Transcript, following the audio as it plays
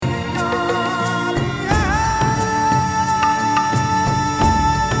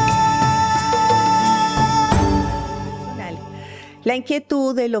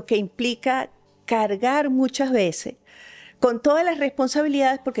inquietud de lo que implica cargar muchas veces con todas las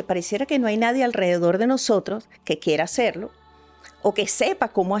responsabilidades, porque pareciera que no hay nadie alrededor de nosotros que quiera hacerlo o que sepa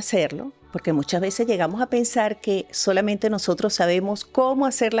cómo hacerlo, porque muchas veces llegamos a pensar que solamente nosotros sabemos cómo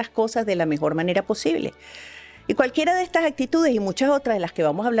hacer las cosas de la mejor manera posible. Y cualquiera de estas actitudes y muchas otras de las que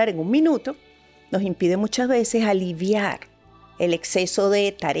vamos a hablar en un minuto nos impide muchas veces aliviar el exceso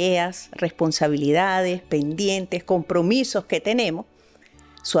de tareas, responsabilidades, pendientes, compromisos que tenemos,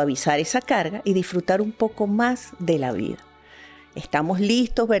 suavizar esa carga y disfrutar un poco más de la vida. ¿Estamos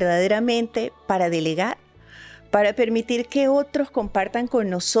listos verdaderamente para delegar? Para permitir que otros compartan con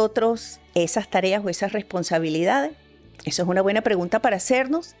nosotros esas tareas o esas responsabilidades? Esa es una buena pregunta para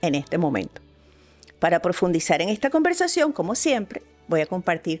hacernos en este momento. Para profundizar en esta conversación, como siempre, voy a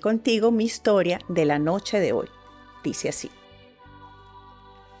compartir contigo mi historia de la noche de hoy. Dice así.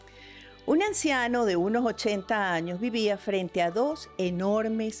 Un anciano de unos 80 años vivía frente a dos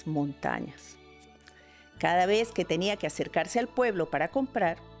enormes montañas. Cada vez que tenía que acercarse al pueblo para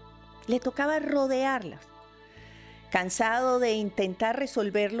comprar, le tocaba rodearlas. Cansado de intentar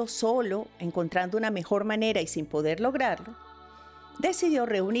resolverlo solo, encontrando una mejor manera y sin poder lograrlo, decidió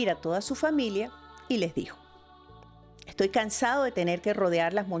reunir a toda su familia y les dijo: estoy cansado de tener que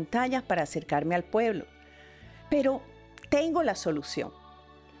rodear las montañas para acercarme al pueblo, pero tengo la solución.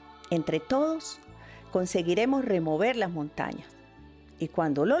 Entre todos conseguiremos remover las montañas y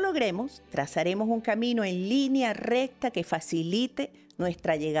cuando lo logremos trazaremos un camino en línea recta que facilite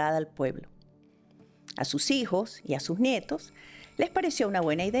nuestra llegada al pueblo. A sus hijos y a sus nietos les pareció una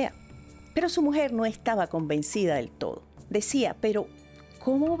buena idea, pero su mujer no estaba convencida del todo. Decía: pero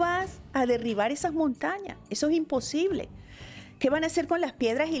 ¿cómo vas a derribar esas montañas? Eso es imposible. ¿Qué van a hacer con las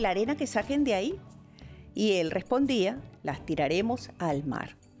piedras y la arena que saquen de ahí? Y él respondía: las tiraremos al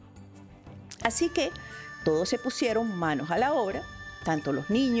mar. Así que todos se pusieron manos a la obra, tanto los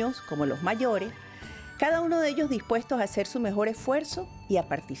niños como los mayores, cada uno de ellos dispuestos a hacer su mejor esfuerzo y a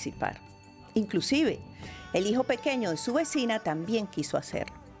participar. Inclusive, el hijo pequeño de su vecina también quiso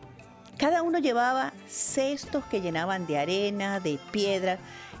hacerlo. Cada uno llevaba cestos que llenaban de arena, de piedra,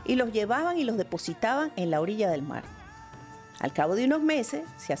 y los llevaban y los depositaban en la orilla del mar. Al cabo de unos meses,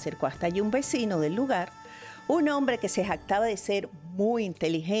 se acercó hasta allí un vecino del lugar, un hombre que se jactaba de ser muy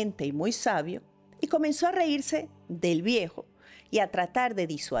inteligente y muy sabio, y comenzó a reírse del viejo y a tratar de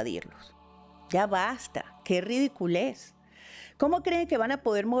disuadirlos. Ya basta, qué ridiculez. ¿Cómo creen que van a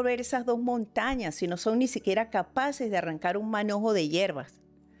poder mover esas dos montañas si no son ni siquiera capaces de arrancar un manojo de hierbas?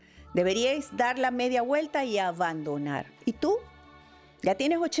 Deberíais dar la media vuelta y abandonar. ¿Y tú? Ya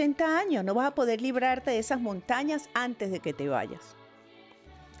tienes 80 años, no vas a poder librarte de esas montañas antes de que te vayas.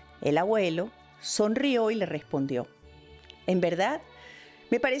 El abuelo sonrió y le respondió: en verdad,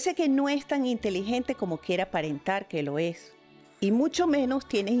 me parece que no es tan inteligente como quiere aparentar que lo es, y mucho menos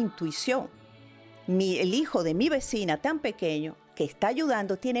tienes intuición. El hijo de mi vecina tan pequeño que está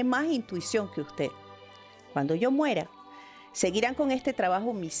ayudando tiene más intuición que usted. Cuando yo muera, seguirán con este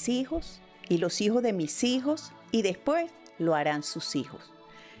trabajo mis hijos y los hijos de mis hijos, y después lo harán sus hijos.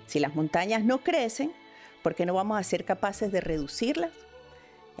 Si las montañas no crecen, ¿por qué no vamos a ser capaces de reducirlas?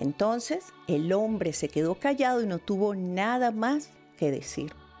 Entonces el hombre se quedó callado y no tuvo nada más que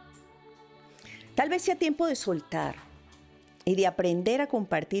decir. Tal vez sea tiempo de soltar y de aprender a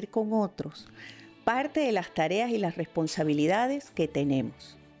compartir con otros parte de las tareas y las responsabilidades que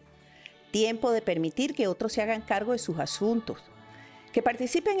tenemos. Tiempo de permitir que otros se hagan cargo de sus asuntos, que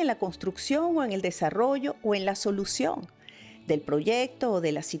participen en la construcción o en el desarrollo o en la solución del proyecto o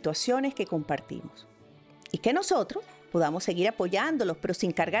de las situaciones que compartimos. Y que nosotros podamos seguir apoyándolos, pero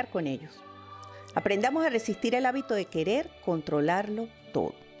sin cargar con ellos. Aprendamos a resistir el hábito de querer controlarlo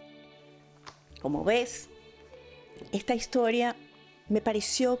todo. Como ves, esta historia me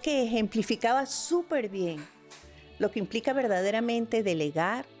pareció que ejemplificaba súper bien lo que implica verdaderamente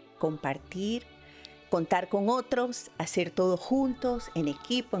delegar, compartir, contar con otros, hacer todo juntos, en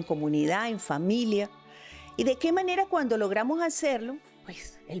equipo, en comunidad, en familia. Y de qué manera cuando logramos hacerlo,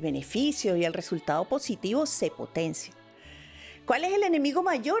 pues el beneficio y el resultado positivo se potencian. ¿Cuál es el enemigo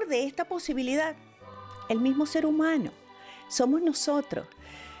mayor de esta posibilidad? El mismo ser humano. Somos nosotros,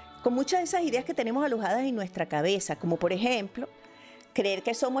 con muchas de esas ideas que tenemos alojadas en nuestra cabeza, como por ejemplo, creer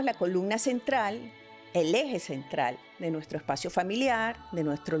que somos la columna central, el eje central de nuestro espacio familiar, de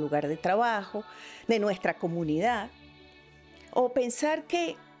nuestro lugar de trabajo, de nuestra comunidad. O pensar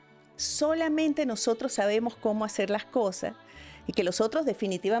que solamente nosotros sabemos cómo hacer las cosas y que los otros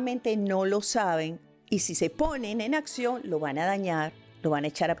definitivamente no lo saben, y si se ponen en acción lo van a dañar, lo van a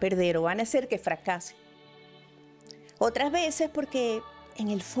echar a perder o van a hacer que fracase. Otras veces porque en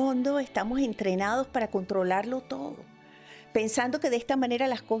el fondo estamos entrenados para controlarlo todo, pensando que de esta manera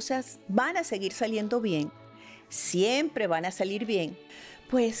las cosas van a seguir saliendo bien, siempre van a salir bien,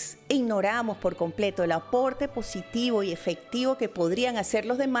 pues ignoramos por completo el aporte positivo y efectivo que podrían hacer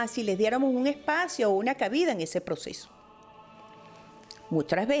los demás si les diéramos un espacio o una cabida en ese proceso.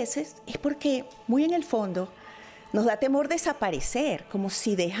 Muchas veces es porque, muy en el fondo, nos da temor desaparecer, como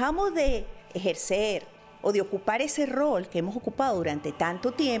si dejamos de ejercer o de ocupar ese rol que hemos ocupado durante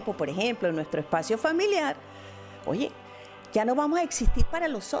tanto tiempo, por ejemplo, en nuestro espacio familiar, oye, ya no vamos a existir para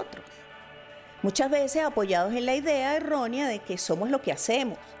los otros. Muchas veces apoyados en la idea errónea de que somos lo que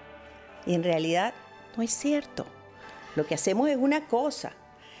hacemos. Y en realidad no es cierto. Lo que hacemos es una cosa,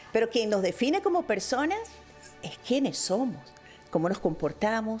 pero quien nos define como personas es quiénes somos, cómo nos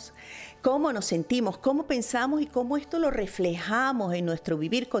comportamos, cómo nos sentimos, cómo pensamos y cómo esto lo reflejamos en nuestro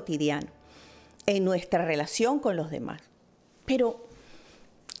vivir cotidiano, en nuestra relación con los demás. Pero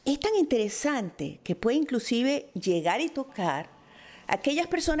es tan interesante que puede inclusive llegar y tocar a aquellas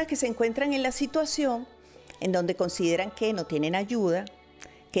personas que se encuentran en la situación en donde consideran que no tienen ayuda,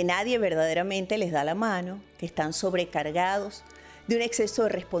 que nadie verdaderamente les da la mano, que están sobrecargados de un exceso de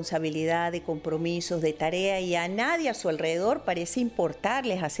responsabilidad, de compromisos, de tarea, y a nadie a su alrededor parece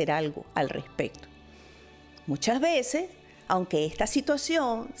importarles hacer algo al respecto. Muchas veces, aunque esta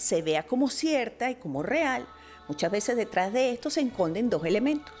situación se vea como cierta y como real, muchas veces detrás de esto se esconden dos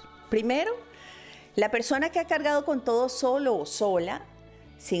elementos. Primero, la persona que ha cargado con todo solo o sola,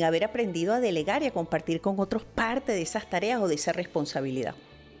 sin haber aprendido a delegar y a compartir con otros parte de esas tareas o de esa responsabilidad.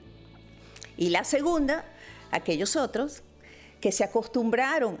 Y la segunda, aquellos otros que se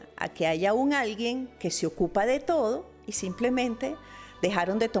acostumbraron a que haya un alguien que se ocupa de todo y simplemente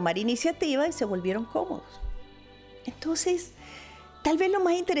dejaron de tomar iniciativa y se volvieron cómodos. Entonces, tal vez lo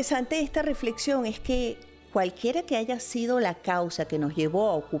más interesante de esta reflexión es que cualquiera que haya sido la causa que nos llevó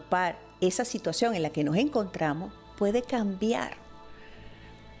a ocupar esa situación en la que nos encontramos, puede cambiar.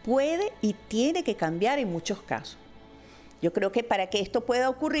 Puede y tiene que cambiar en muchos casos. Yo creo que para que esto pueda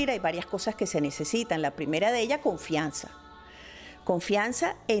ocurrir hay varias cosas que se necesitan. La primera de ellas, confianza.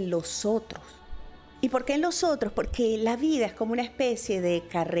 Confianza en los otros. ¿Y por qué en los otros? Porque la vida es como una especie de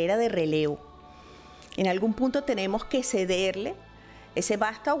carrera de relevo. En algún punto tenemos que cederle ese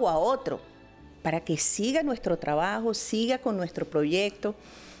vástago a otro para que siga nuestro trabajo, siga con nuestro proyecto,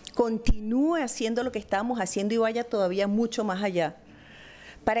 continúe haciendo lo que estamos haciendo y vaya todavía mucho más allá.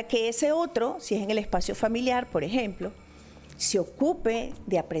 Para que ese otro, si es en el espacio familiar, por ejemplo, se ocupe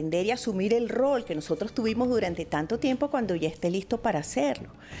de aprender y asumir el rol que nosotros tuvimos durante tanto tiempo cuando ya esté listo para hacerlo.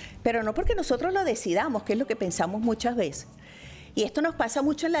 Pero no porque nosotros lo decidamos, que es lo que pensamos muchas veces. Y esto nos pasa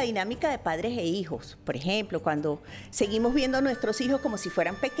mucho en la dinámica de padres e hijos. Por ejemplo, cuando seguimos viendo a nuestros hijos como si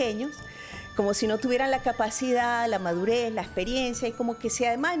fueran pequeños, como si no tuvieran la capacidad, la madurez, la experiencia, y como que si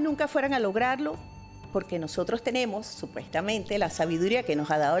además nunca fueran a lograrlo, porque nosotros tenemos supuestamente la sabiduría que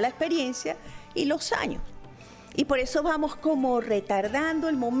nos ha dado la experiencia y los años. Y por eso vamos como retardando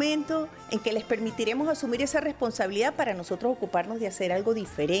el momento en que les permitiremos asumir esa responsabilidad para nosotros ocuparnos de hacer algo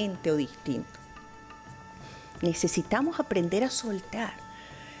diferente o distinto. Necesitamos aprender a soltar.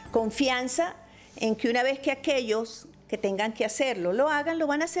 Confianza en que una vez que aquellos que tengan que hacerlo lo hagan, lo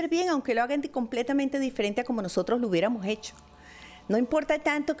van a hacer bien, aunque lo hagan completamente diferente a como nosotros lo hubiéramos hecho. No importa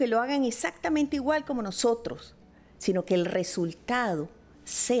tanto que lo hagan exactamente igual como nosotros, sino que el resultado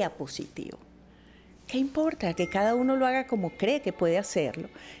sea positivo. ¿Qué importa? Que cada uno lo haga como cree que puede hacerlo,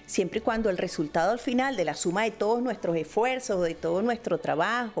 siempre y cuando el resultado al final de la suma de todos nuestros esfuerzos, de todo nuestro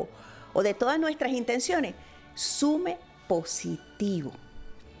trabajo o de todas nuestras intenciones, sume positivo.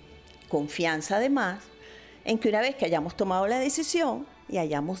 Confianza además en que una vez que hayamos tomado la decisión y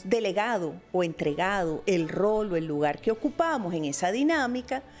hayamos delegado o entregado el rol o el lugar que ocupamos en esa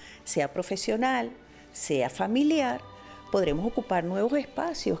dinámica, sea profesional, sea familiar, podremos ocupar nuevos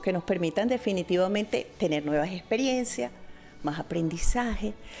espacios que nos permitan definitivamente tener nuevas experiencias, más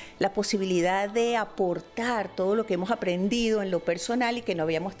aprendizaje, la posibilidad de aportar todo lo que hemos aprendido en lo personal y que no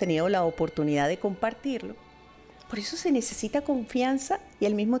habíamos tenido la oportunidad de compartirlo. Por eso se necesita confianza y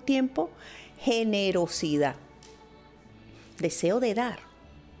al mismo tiempo generosidad, deseo de dar.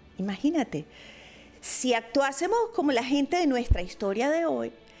 Imagínate, si actuásemos como la gente de nuestra historia de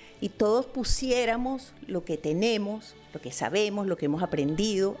hoy y todos pusiéramos lo que tenemos, lo que sabemos, lo que hemos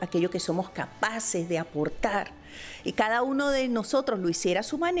aprendido, aquello que somos capaces de aportar, y cada uno de nosotros lo hiciera a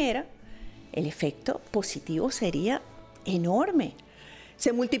su manera, el efecto positivo sería enorme.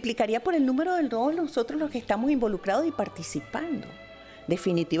 Se multiplicaría por el número de todos nosotros los que estamos involucrados y participando.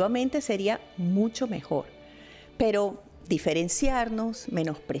 Definitivamente sería mucho mejor. Pero diferenciarnos,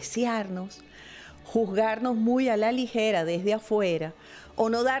 menospreciarnos, juzgarnos muy a la ligera desde afuera o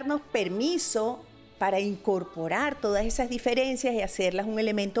no darnos permiso para incorporar todas esas diferencias y hacerlas un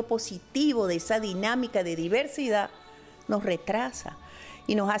elemento positivo de esa dinámica de diversidad, nos retrasa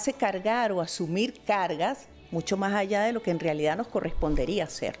y nos hace cargar o asumir cargas mucho más allá de lo que en realidad nos correspondería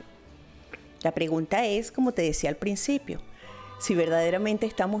hacerlo. La pregunta es, como te decía al principio, si verdaderamente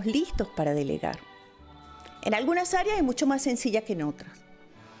estamos listos para delegar. En algunas áreas es mucho más sencilla que en otras.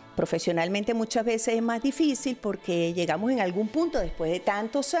 Profesionalmente muchas veces es más difícil porque llegamos en algún punto, después de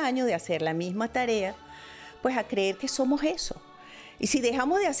tantos años de hacer la misma tarea, pues a creer que somos eso. Y si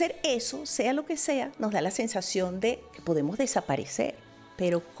dejamos de hacer eso, sea lo que sea, nos da la sensación de que podemos desaparecer.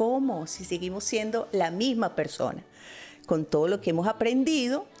 Pero ¿cómo? Si seguimos siendo la misma persona, con todo lo que hemos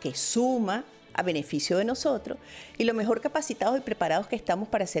aprendido, que suma a beneficio de nosotros, y lo mejor capacitados y preparados que estamos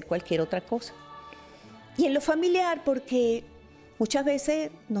para hacer cualquier otra cosa. Y en lo familiar, porque muchas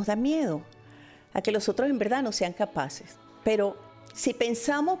veces nos da miedo a que los otros en verdad no sean capaces. Pero si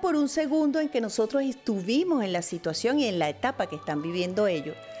pensamos por un segundo en que nosotros estuvimos en la situación y en la etapa que están viviendo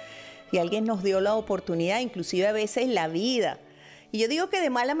ellos, y alguien nos dio la oportunidad, inclusive a veces la vida, y yo digo que de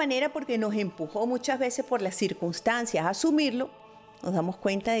mala manera porque nos empujó muchas veces por las circunstancias a asumirlo, nos damos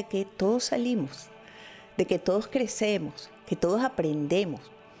cuenta de que todos salimos, de que todos crecemos, que todos aprendemos.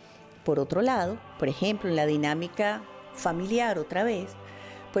 Por otro lado, por ejemplo, en la dinámica familiar otra vez,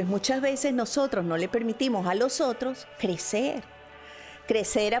 pues muchas veces nosotros no le permitimos a los otros crecer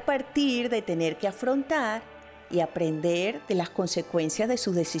a partir de tener que afrontar y aprender de las consecuencias de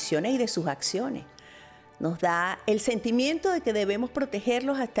sus decisiones y de sus acciones. Nos da el sentimiento de que debemos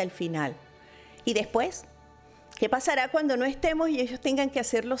protegerlos hasta el final. Y después, ¿qué pasará cuando no estemos y ellos tengan que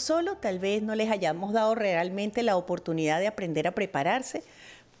hacerlo solo? Tal vez no les hayamos dado realmente la oportunidad de aprender a prepararse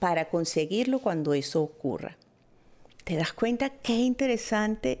para conseguirlo cuando eso ocurra. ¿Te das cuenta qué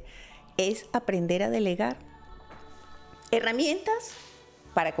interesante es aprender a delegar? Herramientas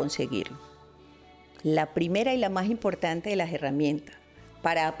para conseguirlo. La primera y la más importante de las herramientas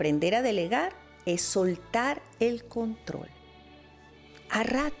para aprender a delegar es soltar el control. A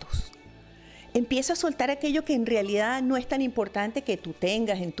ratos. Empieza a soltar aquello que en realidad no es tan importante que tú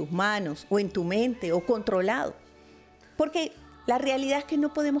tengas en tus manos o en tu mente o controlado. Porque la realidad es que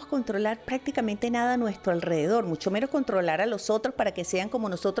no podemos controlar prácticamente nada a nuestro alrededor, mucho menos controlar a los otros para que sean como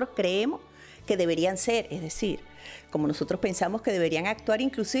nosotros creemos que deberían ser, es decir, como nosotros pensamos que deberían actuar,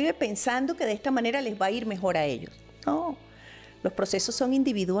 inclusive pensando que de esta manera les va a ir mejor a ellos. No, los procesos son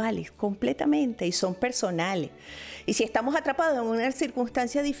individuales, completamente, y son personales. Y si estamos atrapados en una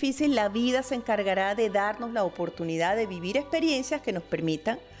circunstancia difícil, la vida se encargará de darnos la oportunidad de vivir experiencias que nos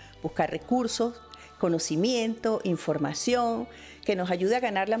permitan buscar recursos, conocimiento, información, que nos ayude a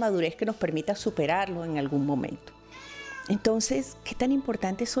ganar la madurez que nos permita superarlo en algún momento. Entonces, ¿qué tan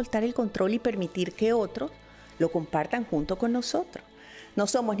importante es soltar el control y permitir que otros lo compartan junto con nosotros? No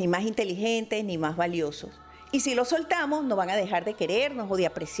somos ni más inteligentes ni más valiosos. Y si lo soltamos, no van a dejar de querernos o de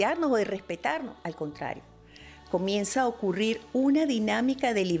apreciarnos o de respetarnos. Al contrario, comienza a ocurrir una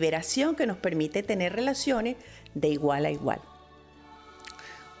dinámica de liberación que nos permite tener relaciones de igual a igual.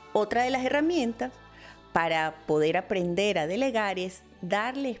 Otra de las herramientas para poder aprender a delegar es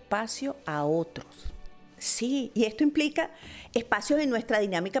darle espacio a otros. Sí, y esto implica espacios en nuestra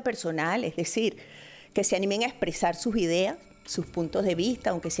dinámica personal, es decir, que se animen a expresar sus ideas, sus puntos de vista,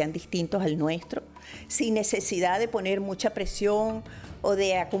 aunque sean distintos al nuestro, sin necesidad de poner mucha presión o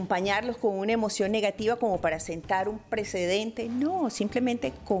de acompañarlos con una emoción negativa como para sentar un precedente. No,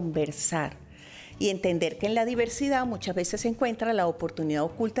 simplemente conversar y entender que en la diversidad muchas veces se encuentra la oportunidad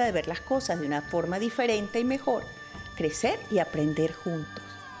oculta de ver las cosas de una forma diferente y mejor, crecer y aprender juntos.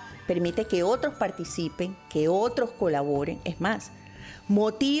 Permite que otros participen, que otros colaboren. Es más,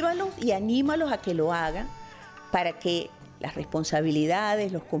 motívalos y anímalos a que lo hagan para que las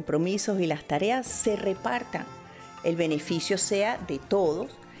responsabilidades, los compromisos y las tareas se repartan. El beneficio sea de todos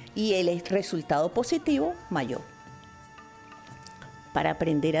y el resultado positivo mayor. Para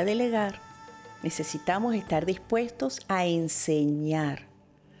aprender a delegar, necesitamos estar dispuestos a enseñar.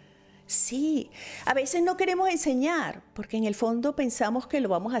 Sí, a veces no queremos enseñar porque en el fondo pensamos que lo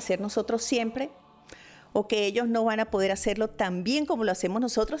vamos a hacer nosotros siempre o que ellos no van a poder hacerlo tan bien como lo hacemos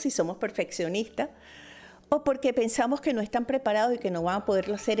nosotros si somos perfeccionistas, o porque pensamos que no están preparados y que no van a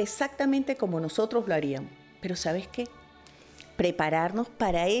poderlo hacer exactamente como nosotros lo haríamos. Pero ¿sabes qué? Prepararnos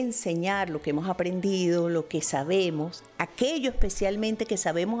para enseñar lo que hemos aprendido, lo que sabemos, aquello especialmente que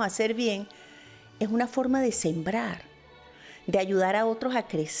sabemos hacer bien, es una forma de sembrar, de ayudar a otros a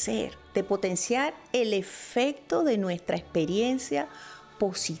crecer, de potenciar el efecto de nuestra experiencia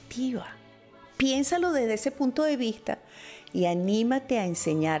positiva. Piénsalo desde ese punto de vista y anímate a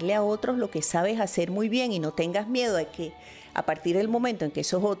enseñarle a otros lo que sabes hacer muy bien y no tengas miedo de que A partir del momento en que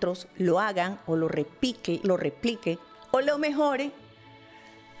esos otros lo hagan o lo repliquen o lo mejoren,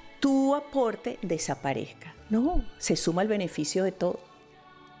 tu aporte desaparezca. No, se suma el beneficio de todo.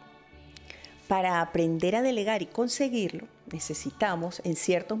 Para aprender a delegar y conseguirlo, necesitamos en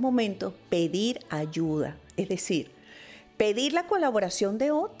ciertos momentos pedir ayuda, es decir, pedir la colaboración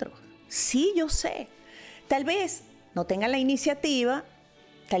de otros. Sí, yo sé. Tal vez no tengan la iniciativa,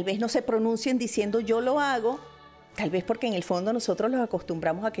 tal vez no se pronuncien diciendo yo lo hago, tal vez porque en el fondo nosotros los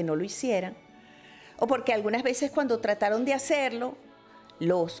acostumbramos a que no lo hicieran, o porque algunas veces cuando trataron de hacerlo,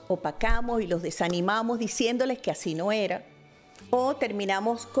 los opacamos y los desanimamos diciéndoles que así no era, o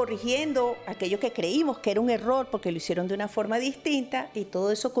terminamos corrigiendo aquello que creímos que era un error porque lo hicieron de una forma distinta y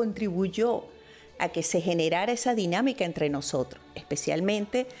todo eso contribuyó a que se generara esa dinámica entre nosotros,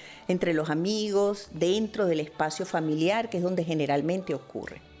 especialmente entre los amigos, dentro del espacio familiar, que es donde generalmente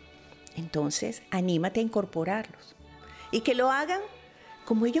ocurre. Entonces, anímate a incorporarlos y que lo hagan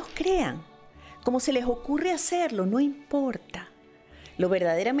como ellos crean, como se les ocurre hacerlo, no importa. Lo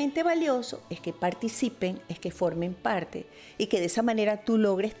verdaderamente valioso es que participen, es que formen parte y que de esa manera tú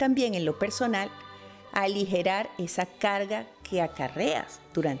logres también en lo personal aligerar esa carga que acarreas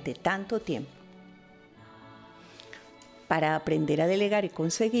durante tanto tiempo. Para aprender a delegar y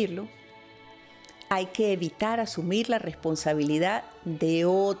conseguirlo, hay que evitar asumir la responsabilidad de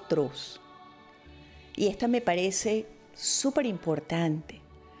otros. Y esta me parece súper importante,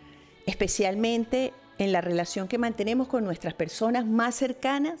 especialmente en la relación que mantenemos con nuestras personas más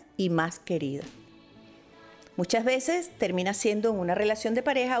cercanas y más queridas. Muchas veces termina siendo en una relación de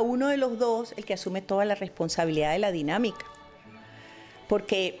pareja uno de los dos el que asume toda la responsabilidad de la dinámica,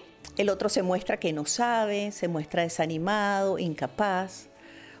 porque el otro se muestra que no sabe, se muestra desanimado, incapaz,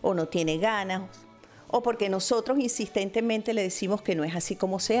 o no tiene ganas, o porque nosotros insistentemente le decimos que no es así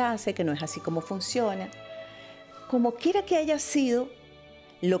como se hace, que no es así como funciona. Como quiera que haya sido,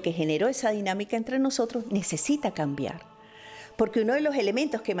 lo que generó esa dinámica entre nosotros necesita cambiar. Porque uno de los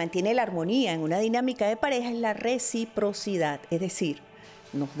elementos que mantiene la armonía en una dinámica de pareja es la reciprocidad. Es decir,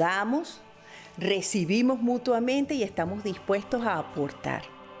 nos damos, recibimos mutuamente y estamos dispuestos a aportar.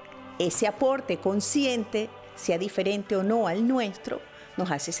 Ese aporte consciente, sea diferente o no al nuestro,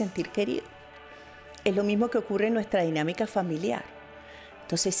 nos hace sentir queridos. Es lo mismo que ocurre en nuestra dinámica familiar.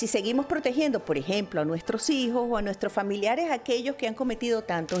 Entonces, si seguimos protegiendo, por ejemplo, a nuestros hijos o a nuestros familiares, aquellos que han cometido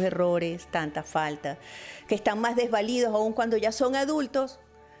tantos errores, tantas faltas, que están más desvalidos aún cuando ya son adultos,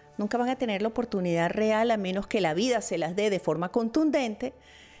 nunca van a tener la oportunidad real, a menos que la vida se las dé de forma contundente,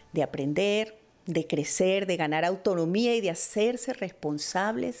 de aprender, de crecer, de ganar autonomía y de hacerse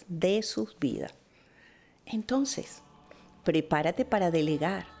responsables de sus vidas. Entonces, prepárate para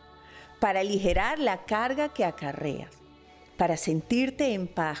delegar, para aligerar la carga que acarreas, para sentirte en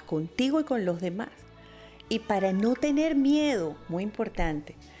paz contigo y con los demás, y para no tener miedo, muy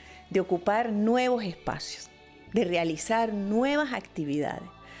importante, de ocupar nuevos espacios, de realizar nuevas actividades,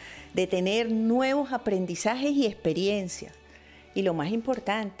 de tener nuevos aprendizajes y experiencias, y lo más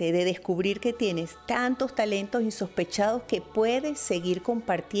importante, de descubrir que tienes tantos talentos insospechados que puedes seguir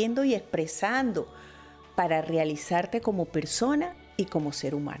compartiendo y expresando para realizarte como persona y como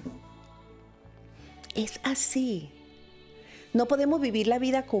ser humano. Es así. No podemos vivir la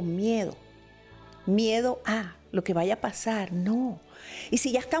vida con miedo. Miedo a lo que vaya a pasar, no. Y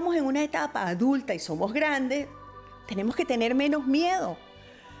si ya estamos en una etapa adulta y somos grandes, tenemos que tener menos miedo.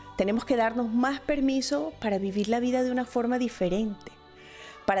 Tenemos que darnos más permiso para vivir la vida de una forma diferente,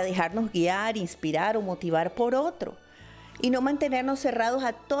 para dejarnos guiar, inspirar o motivar por otro y no mantenernos cerrados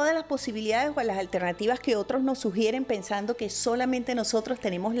a todas las posibilidades o a las alternativas que otros nos sugieren pensando que solamente nosotros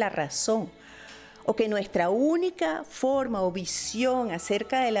tenemos la razón o que nuestra única forma o visión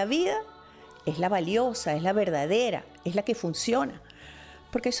acerca de la vida es la valiosa, es la verdadera, es la que funciona.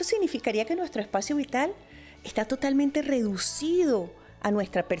 Porque eso significaría que nuestro espacio vital está totalmente reducido a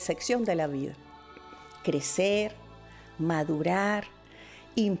nuestra percepción de la vida. Crecer, madurar,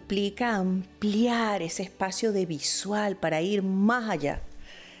 implica ampliar ese espacio de visual para ir más allá.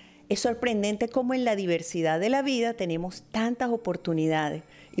 Es sorprendente cómo en la diversidad de la vida tenemos tantas oportunidades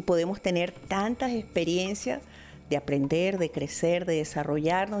y podemos tener tantas experiencias de aprender, de crecer, de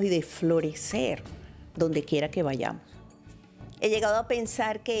desarrollarnos y de florecer donde quiera que vayamos. He llegado a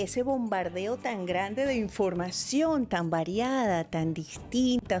pensar que ese bombardeo tan grande de información, tan variada, tan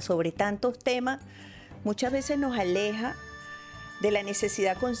distinta sobre tantos temas, muchas veces nos aleja de la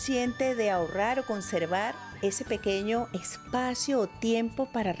necesidad consciente de ahorrar o conservar ese pequeño espacio o tiempo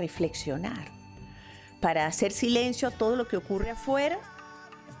para reflexionar, para hacer silencio a todo lo que ocurre afuera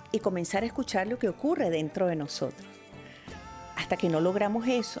y comenzar a escuchar lo que ocurre dentro de nosotros. Hasta que no logramos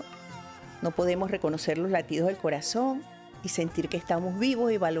eso, no podemos reconocer los latidos del corazón, y sentir que estamos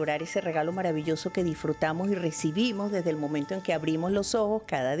vivos y valorar ese regalo maravilloso que disfrutamos y recibimos desde el momento en que abrimos los ojos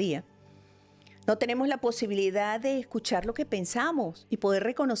cada día. No tenemos la posibilidad de escuchar lo que pensamos y poder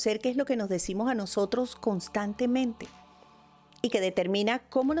reconocer qué es lo que nos decimos a nosotros constantemente y que determina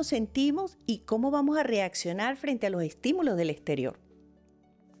cómo nos sentimos y cómo vamos a reaccionar frente a los estímulos del exterior.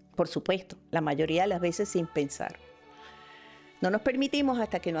 Por supuesto, la mayoría de las veces sin pensar. No nos permitimos,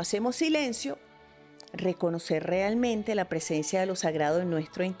 hasta que no hacemos silencio, reconocer realmente la presencia de lo sagrado en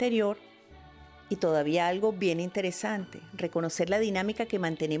nuestro interior. Y todavía algo bien interesante, reconocer la dinámica que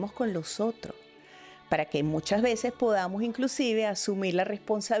mantenemos con los otros, para que muchas veces podamos inclusive asumir la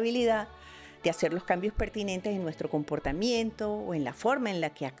responsabilidad de hacer los cambios pertinentes en nuestro comportamiento o en la forma en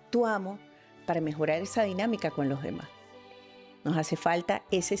la que actuamos para mejorar esa dinámica con los demás. Nos hace falta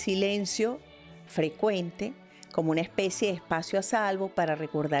ese silencio frecuente como una especie de espacio a salvo para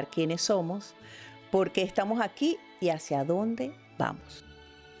recordar quiénes somos, por qué estamos aquí y hacia dónde vamos.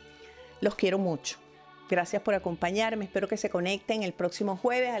 Los quiero mucho. Gracias por acompañarme. Espero que se conecten el próximo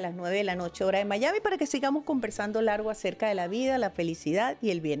jueves a las 9 de la noche, hora de Miami, para que sigamos conversando largo acerca de la vida, la felicidad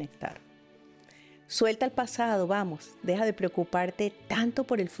y el bienestar. Suelta el pasado, vamos. Deja de preocuparte tanto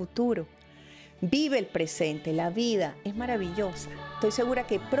por el futuro. Vive el presente. La vida es maravillosa. Estoy segura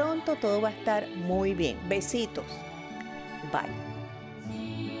que pronto todo va a estar muy bien. Besitos. Bye.